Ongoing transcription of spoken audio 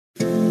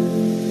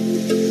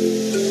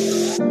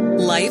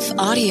Life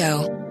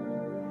Audio.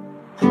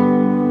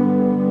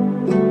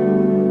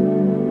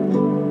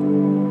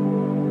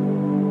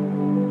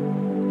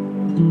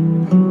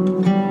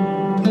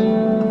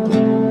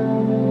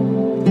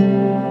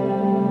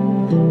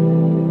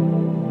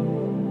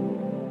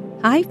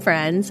 Hi,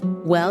 friends.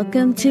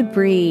 Welcome to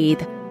Breathe,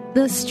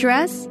 the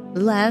Stress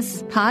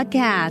Less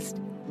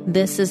podcast.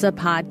 This is a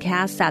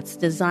podcast that's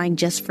designed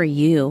just for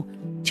you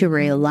to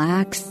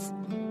relax,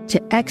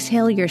 to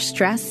exhale your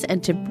stress,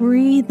 and to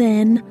breathe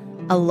in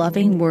a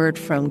loving word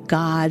from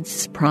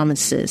God's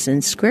promises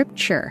in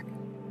Scripture.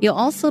 You'll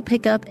also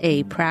pick up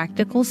a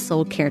practical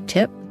soul care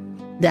tip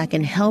that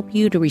can help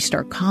you to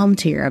restore calm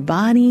to your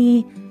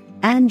body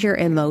and your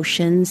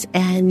emotions,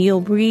 and you'll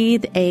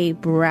breathe a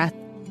breath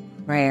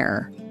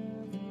prayer.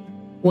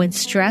 When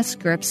stress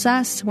grips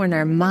us, when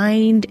our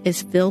mind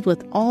is filled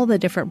with all the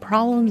different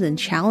problems and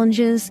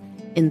challenges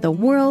in the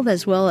world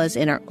as well as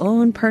in our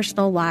own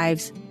personal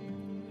lives,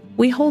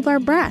 we hold our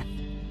breath.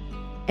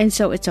 And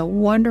so it's a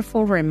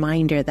wonderful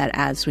reminder that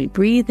as we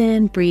breathe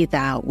in, breathe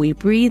out, we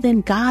breathe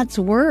in God's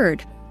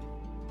word.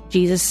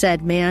 Jesus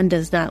said, man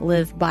does not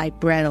live by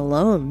bread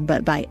alone,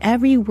 but by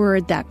every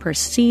word that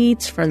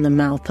proceeds from the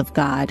mouth of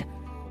God.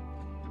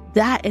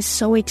 That is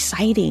so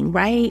exciting,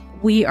 right?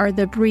 We are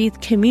the Breathe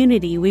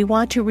community. We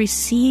want to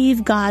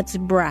receive God's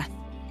breath,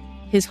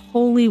 His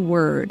holy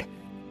word.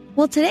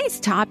 Well, today's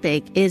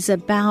topic is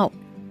about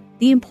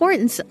the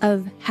importance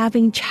of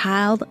having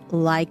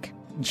childlike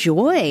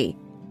joy.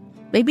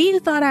 Maybe you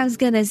thought I was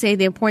going to say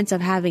the importance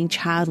of having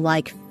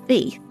childlike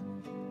faith.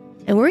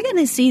 And we're going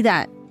to see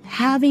that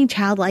having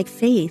childlike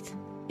faith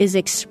is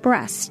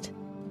expressed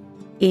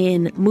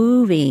in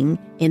moving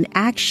in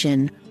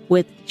action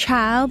with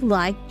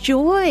childlike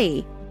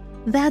joy.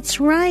 That's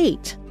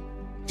right.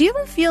 Do you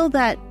ever feel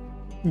that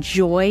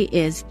joy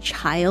is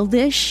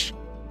childish?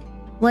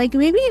 Like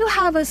maybe you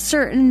have a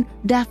certain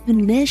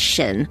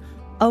definition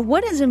of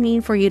what does it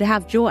mean for you to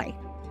have joy?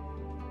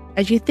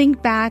 As you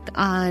think back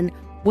on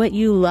what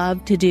you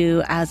loved to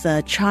do as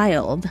a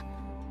child,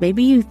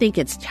 maybe you think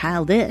it's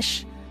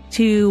childish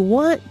to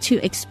want to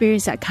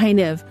experience that kind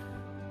of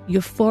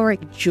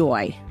euphoric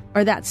joy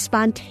or that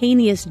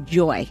spontaneous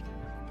joy.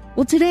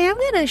 Well, today I'm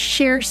going to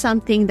share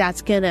something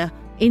that's going to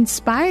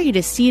inspire you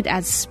to see it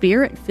as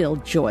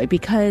spirit-filled joy,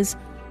 because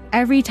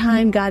every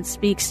time God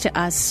speaks to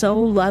us so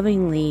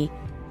lovingly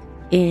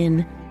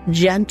in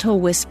gentle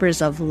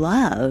whispers of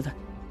love,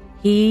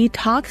 He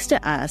talks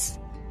to us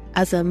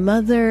as a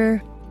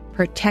mother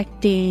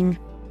protecting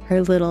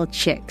her little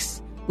chicks.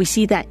 We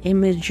see that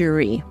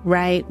imagery,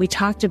 right? We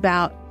talked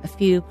about a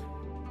few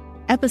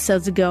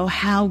episodes ago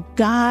how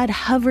God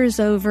hovers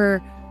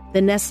over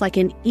the nest like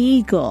an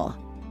eagle,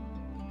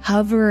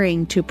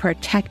 hovering to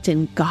protect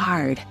and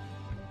guard.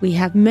 We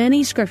have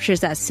many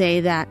scriptures that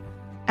say that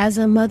as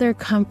a mother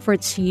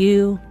comforts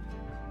you,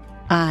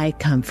 I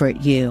comfort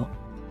you.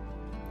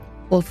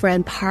 Well,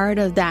 friend, part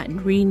of that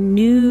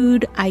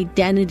renewed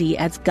identity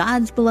as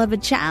God's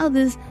beloved child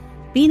is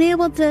being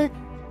able to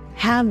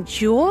have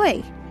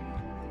joy.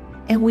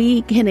 And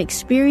we can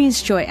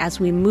experience joy as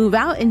we move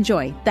out in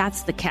joy.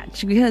 That's the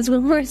catch. Because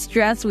when we're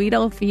stressed, we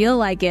don't feel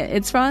like it.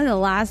 It's probably the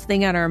last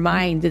thing on our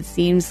mind. It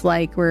seems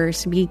like we're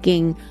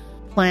speaking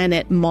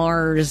planet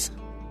Mars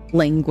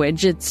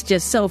language. It's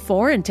just so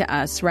foreign to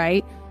us,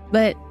 right?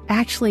 But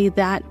actually,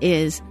 that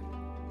is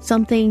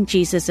something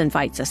Jesus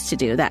invites us to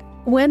do. That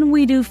when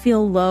we do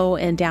feel low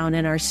and down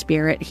in our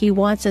spirit, He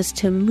wants us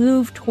to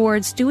move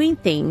towards doing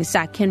things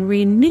that can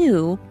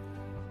renew,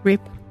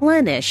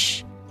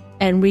 replenish,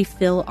 and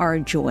refill our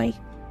joy.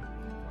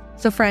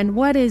 So friend,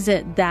 what is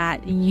it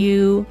that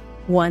you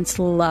once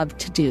loved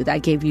to do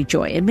that gave you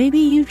joy? And maybe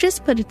you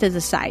just put it to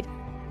the side.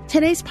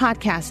 Today's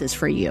podcast is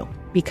for you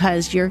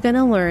because you're going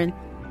to learn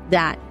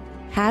that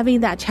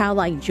having that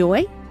childlike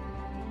joy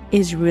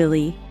is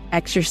really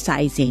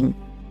exercising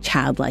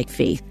childlike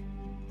faith.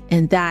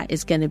 And that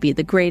is going to be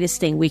the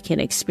greatest thing we can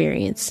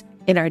experience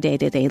in our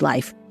day-to-day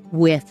life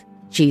with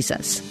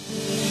Jesus.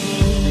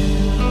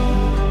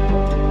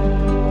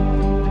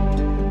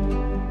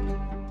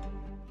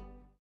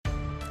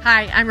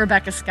 Hi, I'm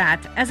Rebecca Scott.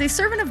 As a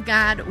servant of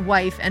God,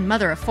 wife, and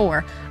mother of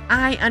four,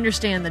 I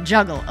understand the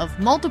juggle of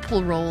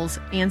multiple roles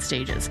and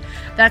stages.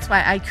 That's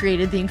why I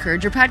created the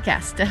Encourager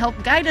podcast to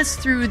help guide us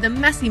through the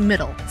messy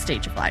middle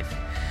stage of life.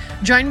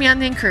 Join me on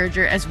the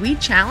Encourager as we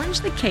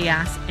challenge the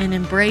chaos and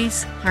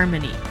embrace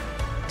harmony.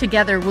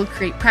 Together, we'll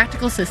create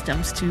practical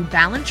systems to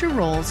balance your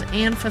roles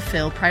and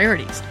fulfill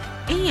priorities.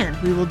 And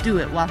we will do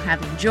it while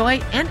having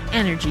joy and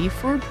energy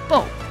for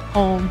both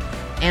home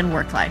and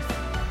work life.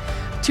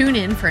 Tune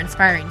in for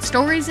inspiring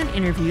stories and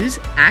interviews,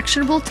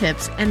 actionable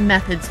tips, and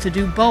methods to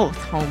do both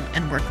home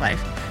and work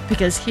life.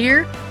 Because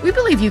here, we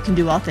believe you can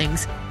do all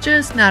things,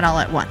 just not all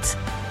at once.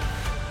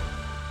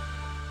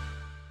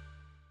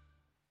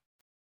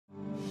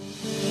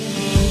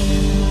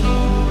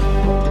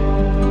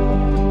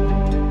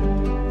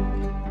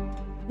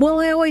 Well,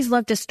 I always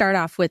love to start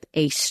off with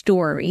a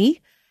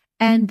story.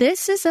 And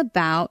this is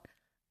about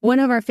one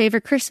of our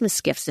favorite Christmas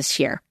gifts this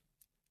year.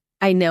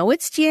 I know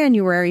it's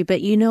January,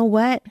 but you know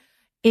what?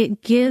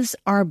 it gives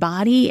our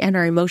body and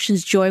our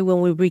emotions joy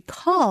when we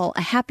recall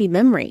a happy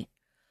memory.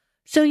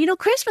 So,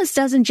 Christmas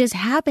doesn't just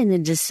happen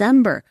in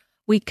December.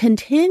 We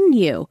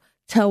continue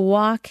to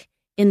walk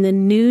in the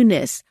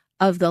newness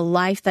of the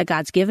life that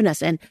God's given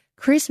us. And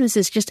Christmas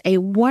is just a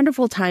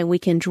wonderful time we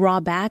can draw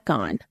back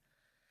on.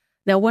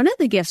 Now, one of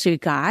the gifts we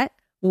got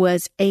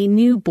was a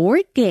new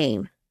board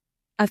game.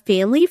 A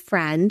family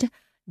friend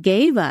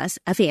gave us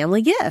a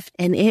family gift,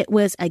 and it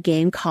was a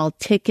game called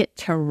Ticket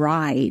to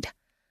Ride.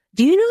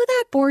 Do you know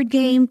that board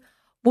game?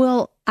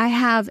 Well, I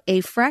have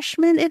a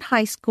freshman in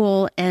high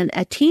school and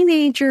a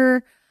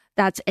teenager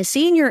that's a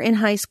senior in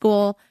high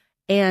school,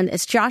 and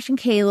it's Josh and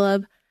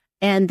Caleb,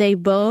 and they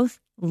both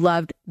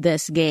loved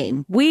this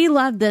game. We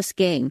loved this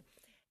game.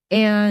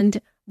 And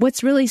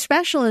what's really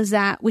special is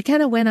that we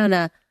kind of went on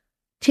a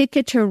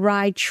Ticket to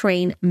Ride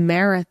train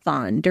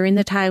marathon during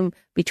the time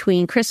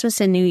between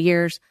Christmas and New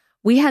Year's.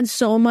 We had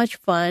so much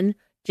fun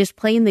just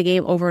playing the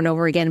game over and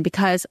over again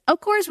because, of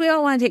course, we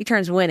all want to take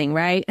turns winning,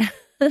 right?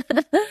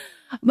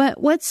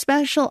 But what's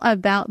special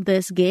about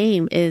this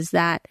game is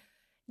that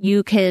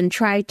you can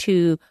try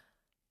to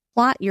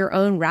plot your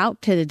own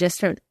route to the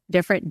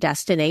different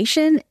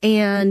destination.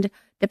 And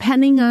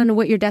depending on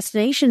what your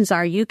destinations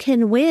are, you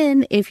can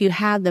win if you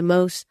have the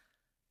most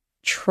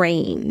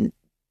train.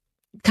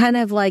 Kind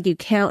of like you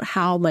count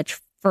how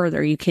much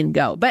further you can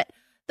go. But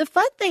the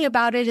fun thing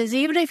about it is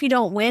even if you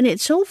don't win,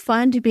 it's so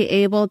fun to be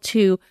able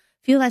to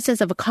feel that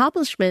sense of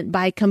accomplishment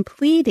by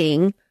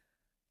completing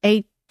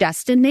a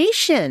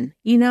destination,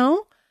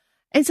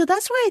 And so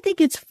that's why I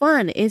think it's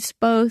fun. It's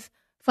both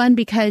fun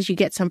because you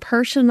get some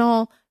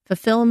personal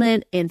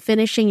fulfillment in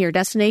finishing your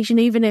destination,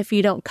 even if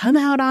you don't come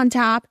out on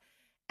top.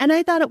 And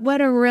I thought,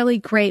 what a really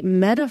great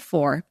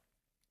metaphor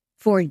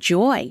for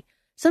joy.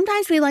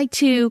 Sometimes we like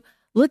to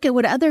look at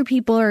what other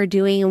people are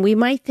doing, and we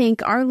might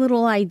think our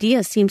little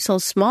idea seems so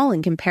small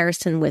in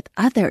comparison with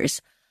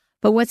others.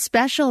 But what's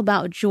special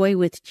about joy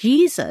with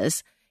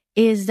Jesus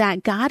is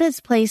that God has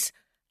placed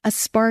a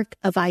spark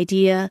of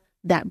idea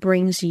that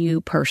brings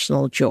you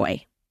personal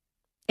joy.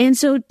 And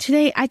so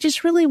today, I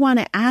just really want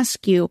to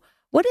ask you,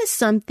 what is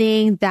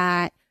something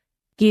that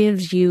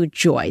gives you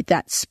joy,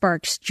 that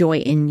sparks joy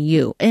in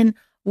you? And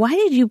why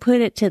did you put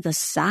it to the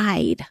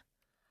side?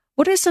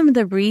 What are some of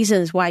the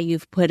reasons why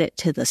you've put it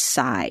to the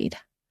side?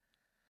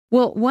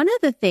 Well, one of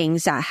the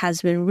things that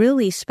has been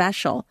really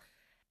special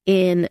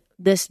in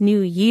this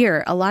new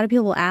year, a lot of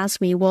people ask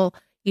me, well,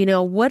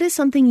 what is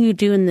something you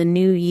do in the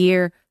new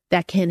year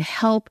that can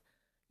help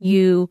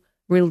you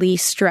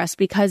release stress?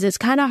 Because it's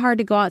kind of hard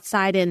to go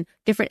outside in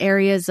different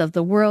areas of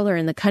the world or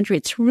in the country.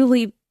 It's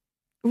really,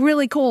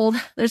 really cold.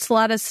 There's a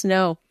lot of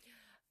snow.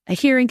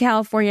 Here in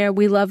California,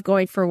 we love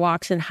going for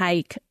walks and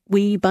hike.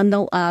 We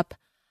bundle up.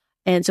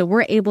 And so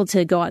we're able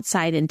to go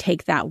outside and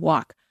take that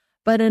walk.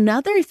 But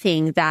another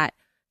thing that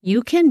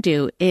you can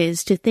do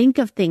is to think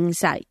of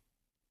things that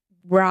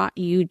brought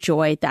you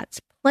joy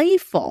that's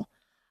playful.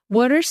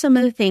 What are some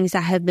of the things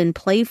that have been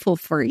playful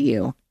for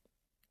you?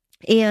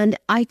 And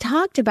I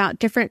talked about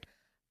different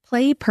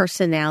play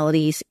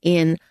personalities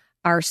in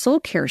our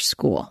soul care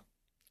school.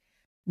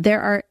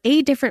 There are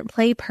 8 different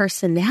play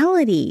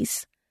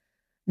personalities.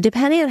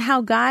 Depending on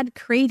how God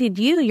created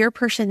you, your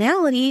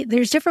personality,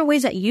 there's different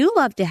ways that you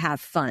love to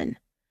have fun.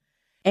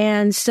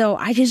 And so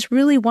I just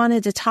really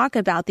wanted to talk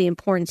about the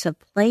importance of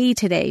play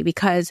today,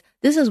 because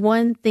this is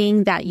one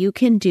thing that you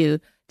can do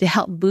to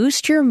help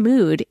boost your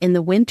mood in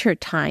the winter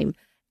time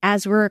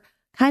as we're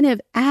kind of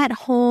at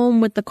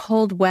home with the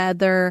cold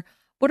weather.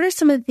 What are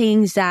some of the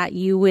things that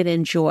you would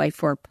enjoy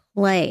for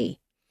play?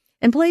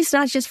 And play is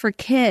not just for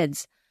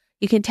kids.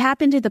 You can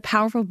tap into the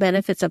powerful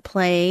benefits of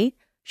play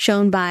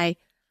shown by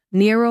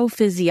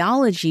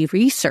neurophysiology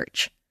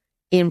research.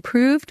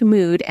 Improved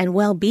mood and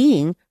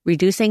well-being,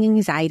 reducing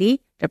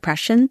anxiety,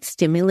 depression,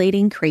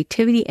 stimulating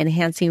creativity,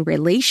 enhancing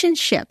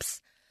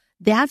relationships.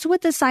 That's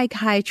what the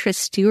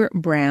psychiatrist Stuart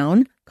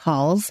Brown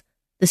calls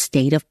the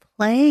state of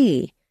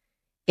play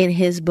in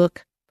his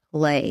book,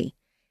 Play.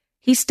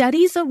 He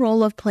studies the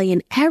role of play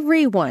in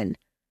everyone,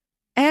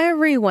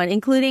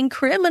 including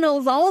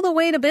criminals all the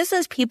way to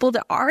business people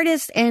to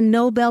artists and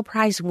Nobel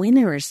Prize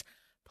winners.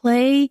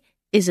 Play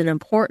is an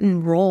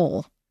important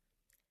role.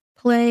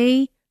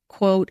 Play,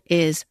 quote,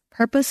 is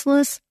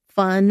purposeless,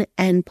 fun,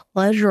 and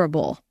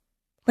pleasurable.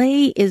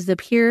 Play is the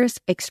purest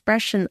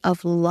expression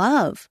of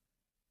love.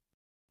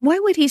 Why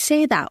would he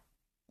say that?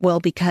 Well,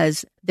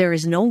 because there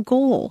is no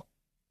goal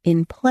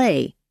in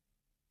play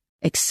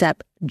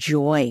except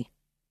joy.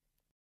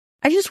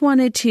 I just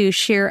wanted to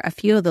share a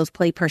few of those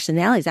play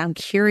personalities. I'm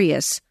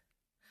curious,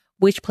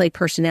 which play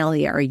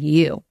personality are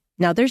you?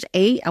 Now, there's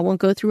 8. I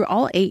won't go through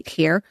all 8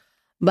 here,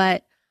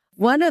 but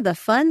one of the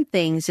fun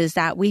things is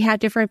that we have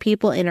different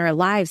people in our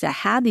lives that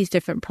have these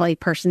different play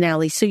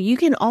personalities. So you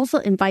can also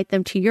invite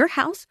them to your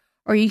house,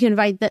 or you can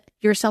invite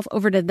yourself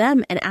over to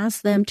them and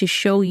ask them to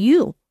show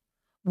you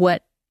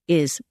what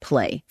is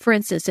play. For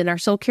instance, in our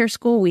soul care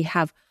school, we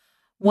have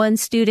one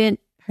student.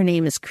 Her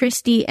name is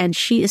Christy, and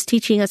she is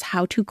teaching us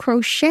how to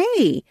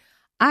crochet.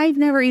 I've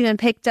never even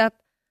picked up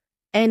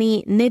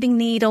any knitting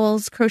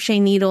needles, crochet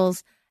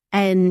needles,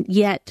 and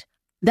yet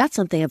that's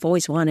something I've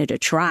always wanted to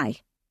try.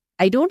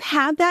 I don't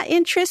have that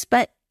interest,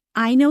 but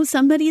I know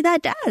somebody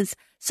that does.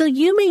 So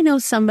you may know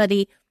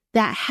somebody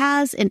that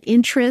has an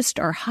interest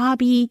or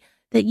hobby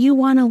that you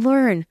want to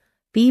learn.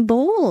 Be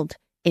bold.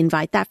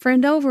 Invite that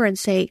friend over and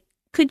say,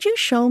 could you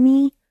show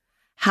me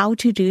how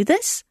to do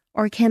this?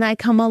 Or can I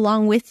come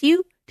along with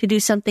you to do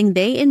something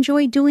they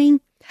enjoy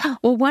doing?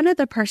 Well, one of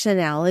the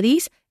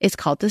personalities is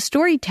called the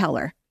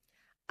storyteller.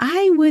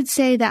 I would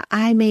say that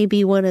I may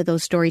be one of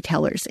those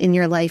storytellers in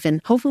your life,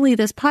 and hopefully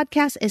this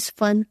podcast is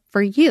fun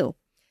for you.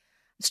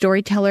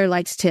 Storyteller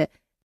likes to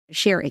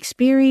share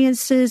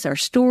experiences or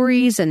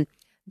stories, and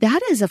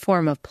that is a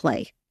form of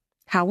play.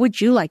 How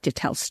would you like to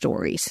tell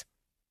stories?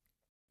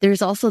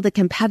 There's also the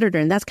competitor,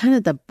 and that's kind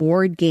of the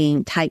board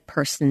game type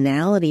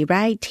personality,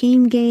 right?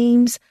 Team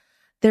games.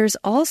 There's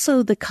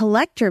also the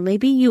collector.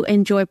 Maybe you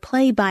enjoy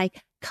play by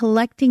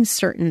collecting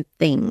certain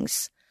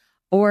things,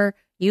 or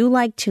you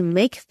like to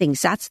make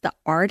things. That's the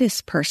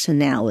artist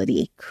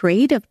personality,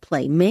 creative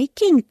play,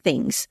 making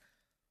things.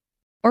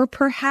 Or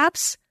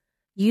perhaps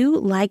you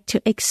like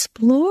to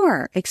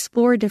explore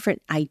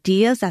different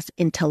ideas. That's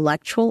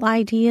intellectual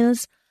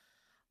ideas.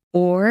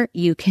 Or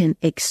you can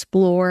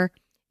explore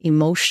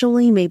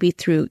emotionally, maybe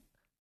through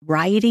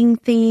writing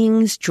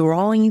things,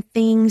 drawing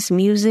things,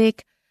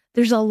 music.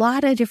 There's a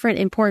lot of different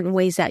important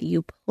ways that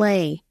you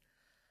play.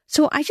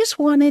 So I just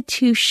wanted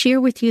to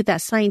share with you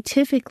that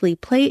scientifically,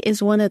 play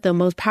is one of the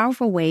most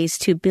powerful ways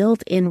to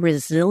build in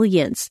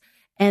resilience.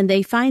 And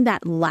they find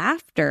that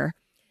laughter,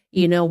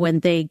 when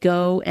they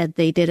go and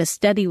they did a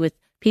study with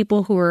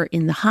people who were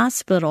in the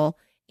hospital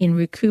in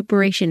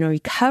recuperation or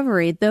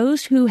recovery,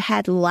 those who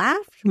had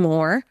laughed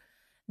more,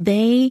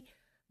 they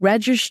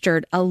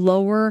registered a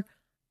lower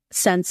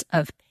sense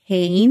of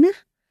pain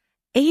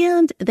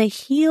and they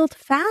healed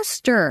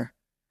faster.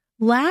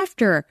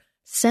 Laughter,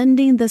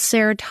 sending the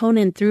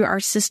serotonin through our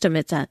system,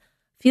 it's a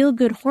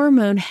feel-good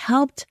hormone,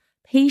 helped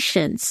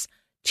patients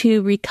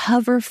to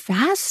recover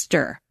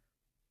faster.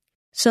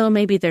 So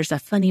maybe there's a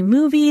funny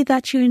movie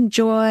that you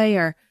enjoy,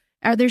 or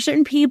are there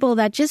certain people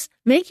that just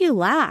make you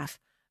laugh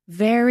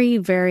very,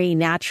 very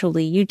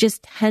naturally? You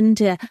just tend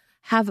to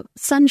have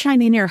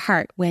sunshine in your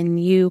heart when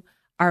you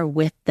are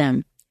with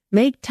them.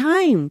 Make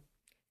time.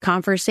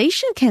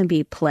 Conversation can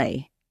be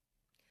play.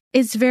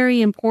 It's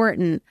very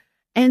important.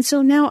 And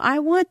so now I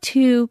want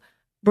to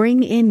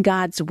bring in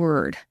God's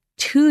word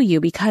to you,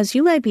 because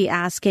you might be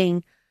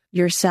asking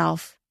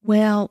yourself,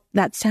 well,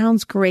 that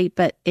sounds great,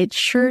 but it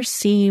sure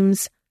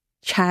seems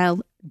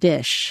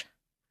childish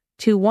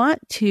to want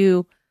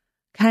to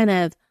kind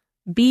of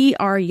be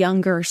our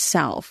younger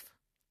self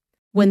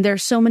when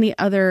there's so many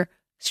other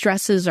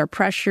stresses or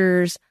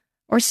pressures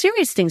or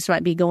serious things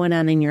might be going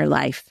on in your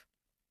life.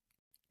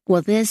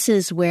 Well, this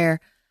is where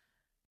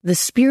the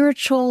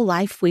spiritual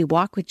life we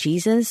walk with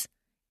Jesus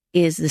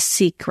is the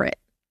secret.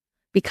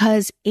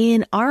 Because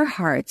in our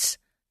hearts,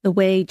 the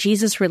way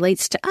Jesus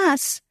relates to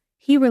us,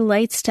 he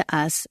relates to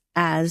us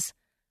as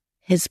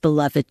his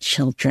beloved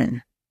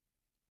children.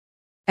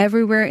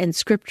 Everywhere in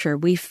scripture,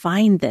 we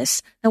find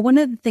this. Now, one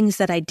of the things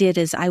that I did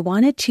is I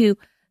wanted to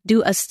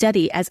do a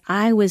study as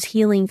I was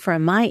healing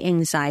from my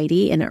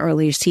anxiety in an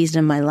earlier season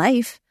of my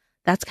life.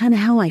 That's kind of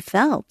how I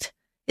felt.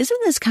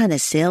 Isn't this kind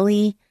of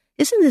silly?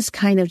 Isn't this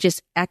kind of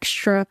just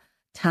extra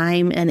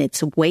time and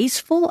it's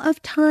wasteful of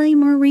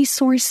time or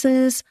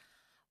resources?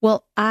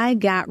 Well, I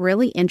got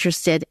really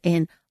interested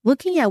in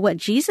looking at what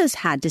Jesus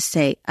had to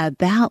say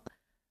about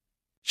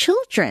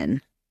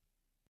children.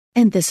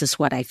 And this is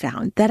what I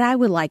found that I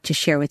would like to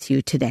share with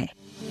you today.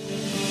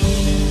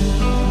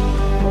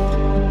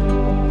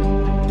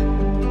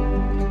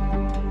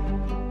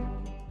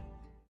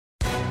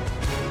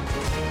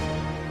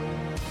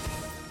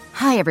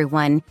 Hi,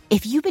 everyone.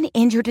 If you've been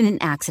injured in an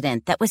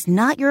accident that was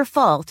not your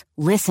fault,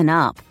 listen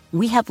up.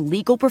 We have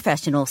legal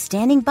professionals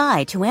standing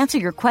by to answer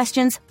your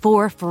questions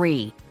for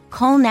free.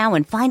 Call now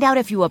and find out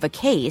if you have a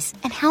case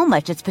and how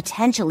much it's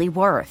potentially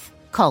worth.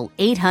 Call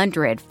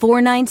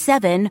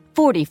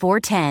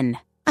 800-497-4410.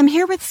 I'm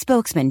here with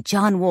spokesman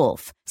John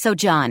Wolf. So,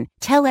 John,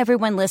 tell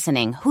everyone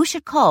listening who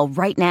should call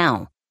right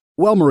now.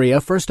 Well, Maria,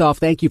 first off,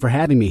 thank you for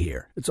having me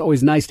here. It's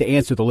always nice to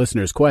answer the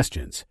listeners'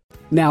 questions.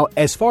 Now,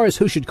 as far as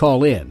who should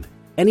call in,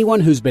 anyone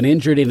who's been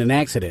injured in an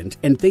accident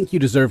and think you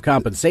deserve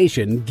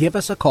compensation, give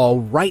us a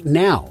call right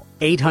now.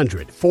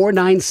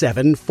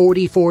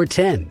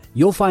 800-497-4410.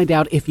 You'll find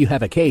out if you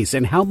have a case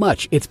and how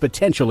much it's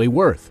potentially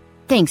worth.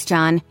 Thanks,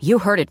 John. You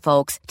heard it,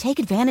 folks. Take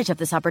advantage of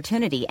this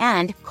opportunity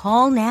and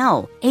call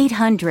now.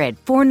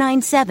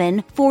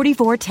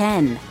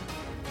 800-497-4410.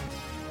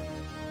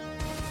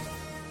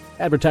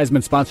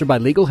 Advertisement sponsored by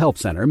Legal Help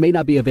Center. May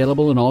not be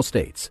available in all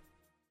states.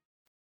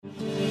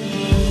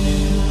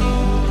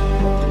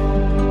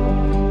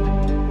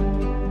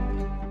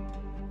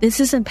 This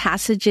is in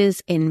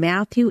passages in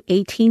Matthew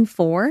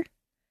 18:4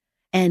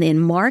 and in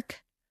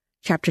Mark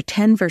chapter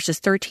 10, verses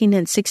 13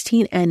 and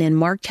 16, and in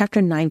Mark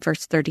chapter 9,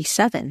 verse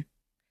 37.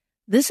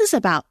 This is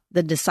about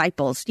the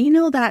disciples. Do you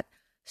know that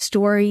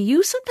story,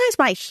 you sometimes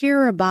might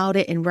hear about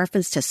it in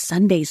reference to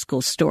Sunday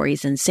school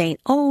stories and saying,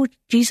 oh,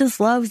 Jesus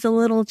loves the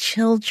little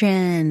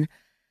children.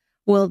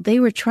 Well, they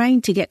were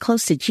trying to get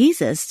close to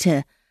Jesus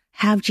to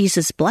have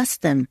Jesus bless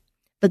them,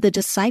 but the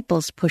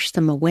disciples pushed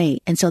them away.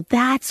 And so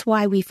that's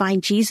why we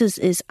find Jesus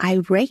is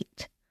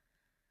irate.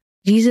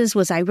 Jesus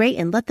was irate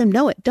and let them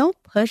know it.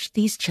 Don't push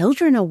these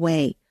children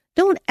away.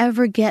 Don't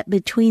ever get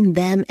between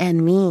them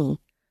and me.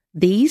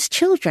 These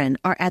children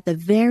are at the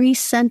very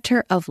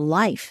center of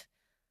life.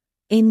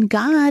 In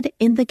God,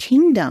 in the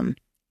kingdom.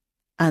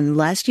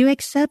 Unless you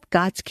accept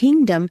God's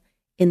kingdom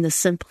in the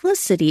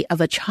simplicity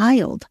of a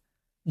child,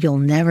 you'll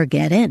never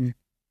get in.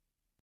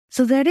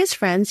 So there it is,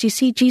 friends. You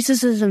see,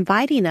 Jesus is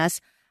inviting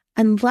us,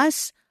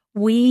 unless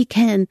we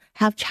can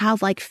have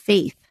childlike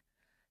faith.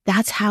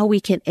 That's how we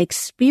can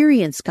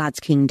experience God's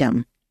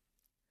kingdom.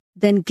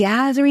 Then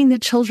gathering the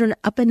children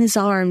up in his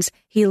arms,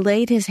 he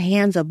laid his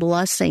hands of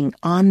blessing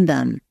on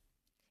them.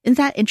 Isn't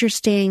that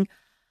interesting?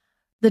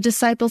 The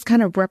disciples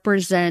kind of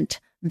represent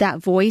that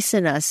voice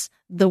in us,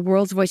 the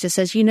world's voice that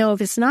says,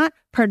 if it's not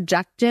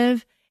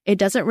productive, it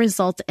doesn't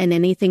result in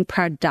anything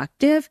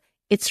productive.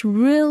 It's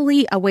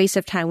really a waste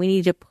of time. We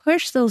need to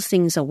push those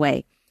things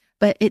away.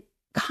 But it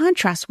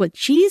contrasts what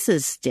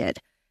Jesus did.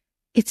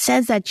 It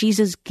says that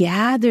Jesus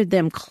gathered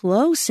them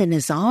close in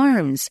his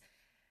arms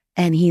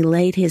and he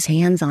laid his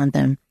hands on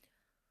them.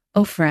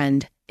 Oh,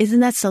 friend, isn't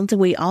that something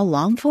we all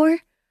long for?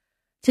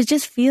 To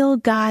just feel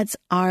God's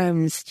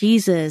arms,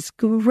 Jesus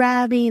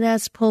grabbing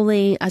us,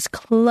 pulling us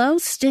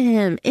close to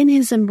him in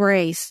his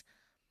embrace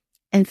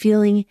and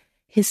feeling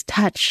his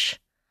touch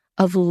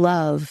of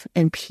love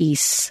and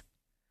peace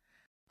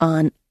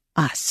on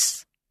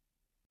us.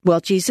 Well,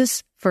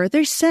 Jesus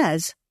further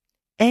says,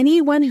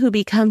 anyone who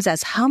becomes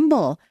as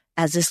humble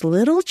as this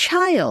little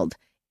child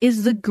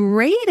is the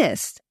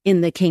greatest in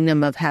the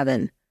kingdom of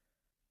heaven.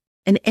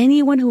 And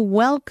anyone who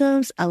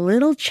welcomes a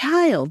little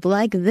child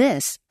like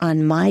this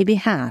on my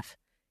behalf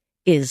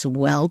is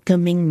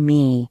welcoming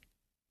me.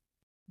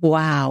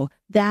 Wow,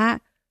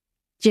 that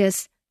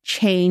just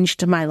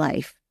changed my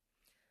life.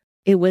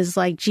 It was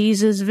like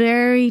Jesus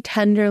very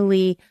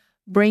tenderly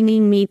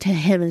bringing me to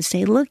him and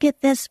say, look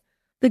at this.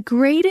 The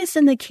greatest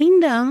in the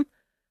kingdom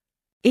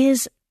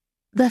is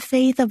the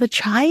faith of a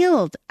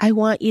child. I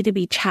want you to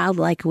be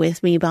childlike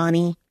with me,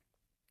 Bonnie.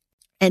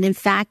 And in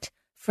fact,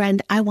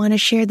 friend, I want to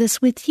share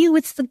this with you.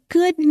 It's the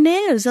good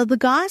news of the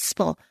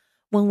gospel.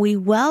 When we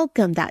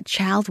welcome that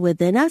child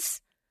within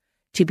us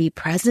to be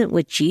present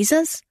with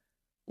Jesus,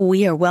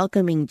 we are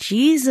welcoming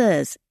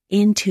Jesus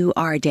into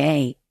our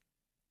day.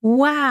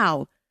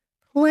 Wow.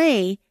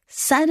 Play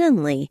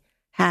suddenly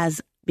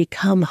has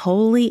become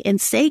holy and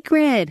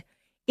sacred.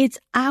 It's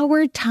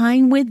our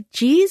time with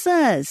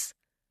Jesus.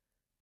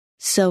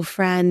 So,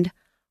 friend,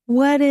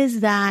 what is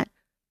that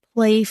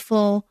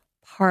playful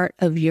part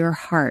of your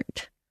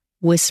heart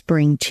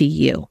whispering to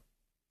you?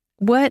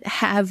 What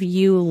have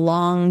you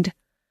longed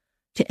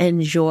to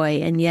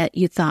enjoy, and yet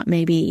you thought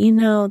maybe,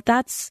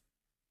 that's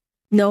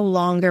no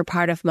longer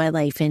part of my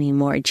life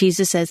anymore?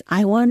 Jesus says,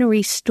 I want to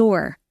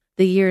restore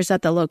the years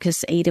that the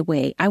locusts ate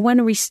away. I want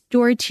to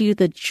restore to you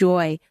the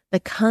joy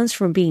that comes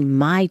from being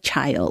my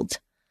child.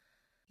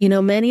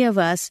 Many of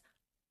us,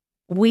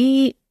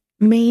 we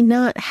may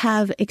not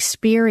have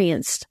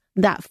experienced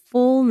that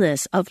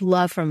fullness of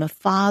love from a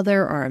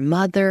father or a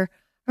mother,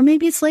 or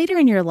maybe it's later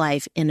in your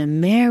life, in a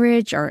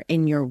marriage or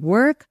in your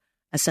work,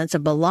 a sense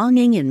of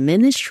belonging in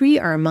ministry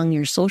or among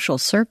your social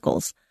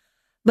circles.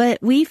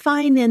 But we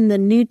find in the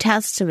New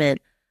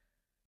Testament,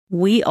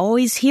 we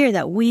always hear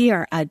that we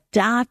are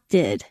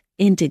adopted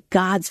into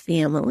God's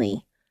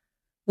family.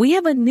 We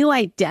have a new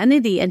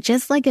identity, and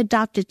just like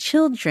adopted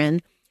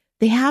children,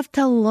 they have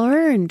to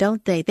learn,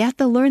 don't they? They have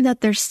to learn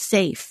that they're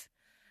safe.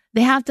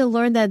 They have to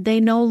learn that they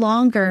no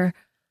longer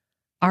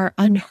are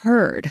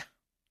unheard.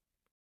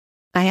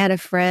 I had a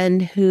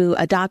friend who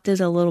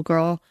adopted a little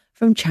girl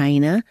from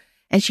China,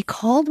 and she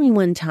called me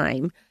one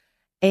time,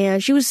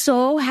 and she was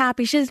so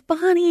happy. She says,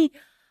 Bonnie,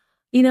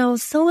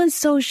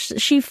 so-and-so,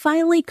 she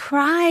finally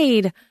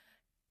cried.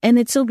 And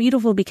it's so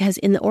beautiful because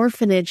in the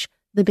orphanage,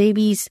 the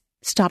babies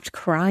stopped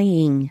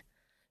crying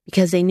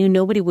because they knew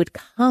nobody would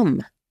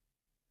come.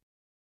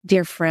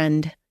 Dear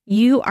friend,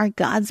 you are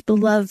God's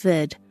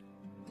beloved.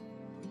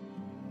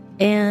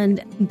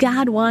 And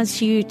God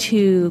wants you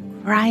to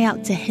cry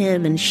out to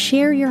him and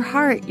share your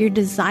heart, your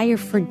desire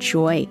for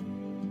joy.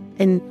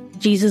 And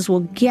Jesus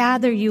will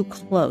gather you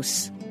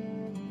close.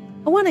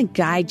 I want to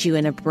guide you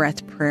in a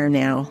breath prayer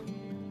now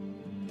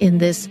in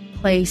this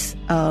place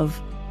of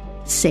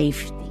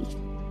safety.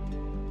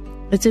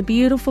 It's a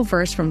beautiful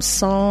verse from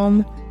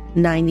Psalm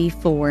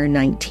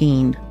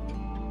 94:19.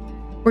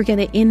 We're going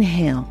to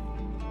inhale.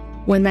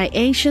 When my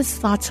anxious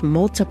thoughts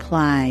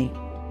multiply,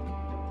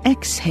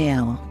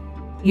 exhale.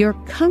 Your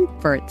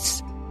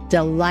comforts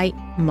delight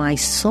my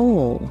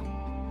soul.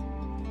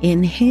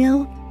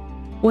 Inhale.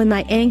 When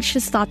my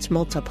anxious thoughts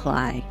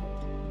multiply,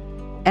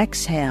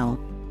 exhale.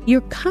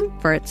 Your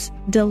comforts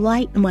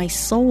delight my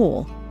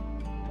soul.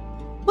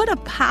 What a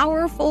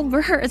powerful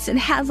verse. It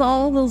has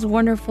all those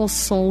wonderful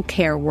soul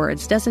care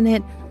words, doesn't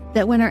it?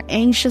 that when our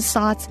anxious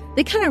thoughts,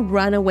 they kind of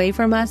run away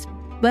from us,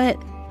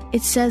 but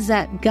it says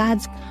that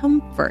God's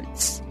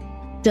comforts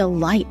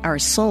delight our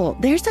soul.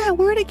 There's that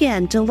word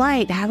again,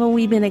 delight. Haven't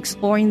we been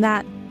exploring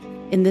that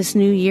in this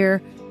new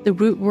year? The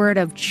root word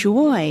of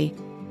joy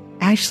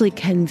actually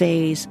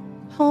conveys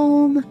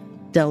home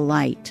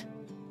delight.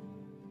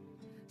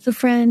 So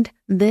friend,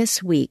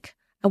 this week,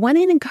 I want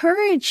to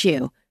encourage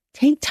you,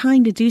 take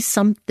time to do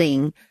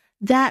something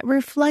that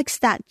reflects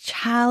that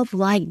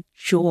childlike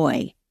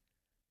joy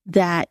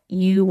that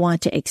you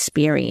want to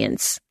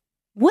experience.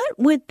 What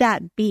would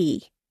that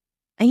be?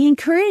 I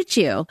encourage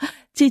you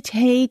to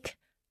take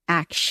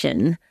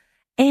action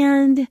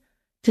and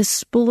to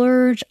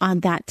splurge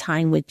on that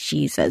time with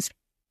Jesus.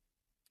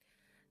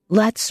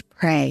 Let's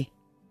pray.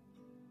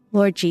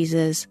 Lord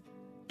Jesus,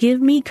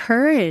 give me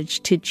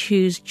courage to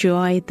choose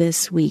joy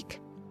this week.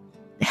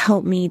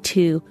 Help me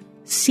to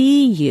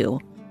see you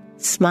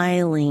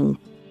smiling,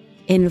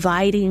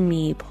 inviting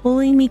me,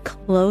 pulling me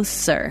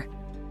closer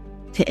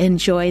to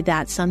enjoy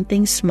that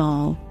something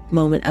small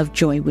moment of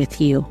joy with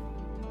you.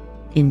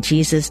 In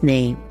Jesus'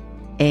 name,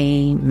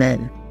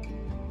 amen.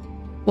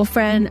 Well,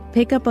 friend,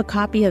 pick up a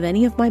copy of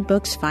any of my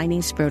books,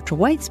 Finding Spiritual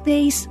White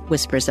Space,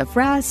 Whispers of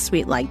Rest,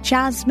 Sweet Like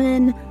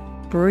Jasmine,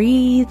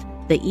 Breathe,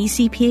 the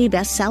ECPA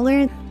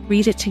bestseller.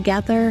 Read it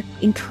together.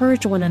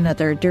 Encourage one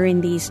another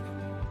during these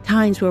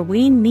times where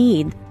we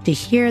need to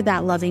hear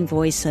that loving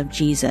voice of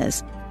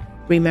Jesus.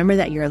 Remember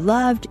that you're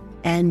loved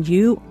and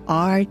you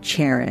are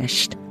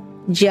cherished.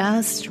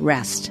 Just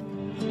rest.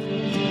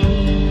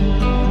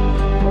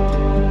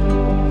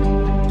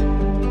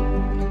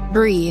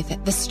 Breathe,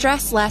 the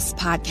Stress Less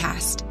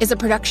podcast, is a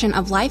production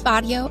of Life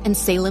Audio and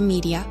Salem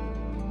Media.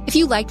 If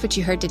you liked what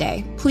you heard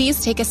today,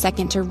 please take a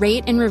second to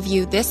rate and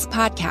review this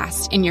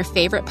podcast in your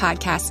favorite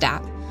podcast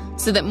app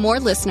so that more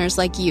listeners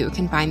like you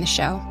can find the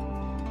show.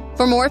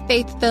 For more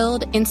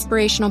faith-filled,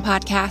 inspirational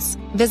podcasts,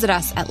 visit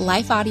us at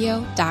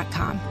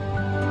lifeaudio.com.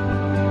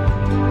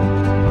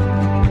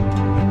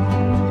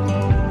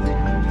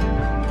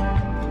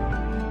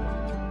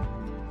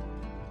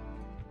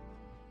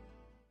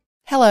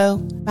 Hello,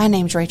 my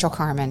name's Rachel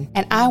Carmen,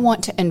 and I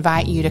want to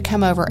invite you to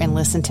come over and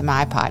listen to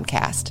my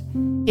podcast.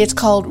 It's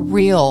called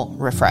Real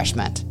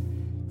Refreshment.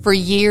 For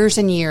years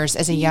and years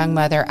as a young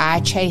mother, I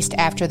chased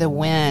after the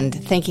wind,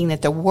 thinking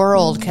that the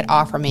world could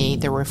offer me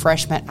the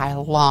refreshment I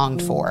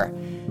longed for.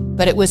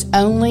 But it was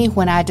only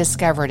when I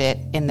discovered it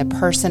in the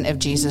person of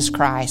Jesus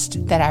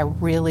Christ that I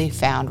really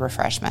found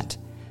refreshment.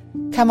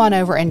 Come on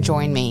over and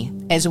join me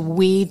as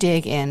we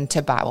dig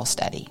into Bible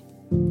study.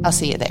 I'll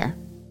see you there.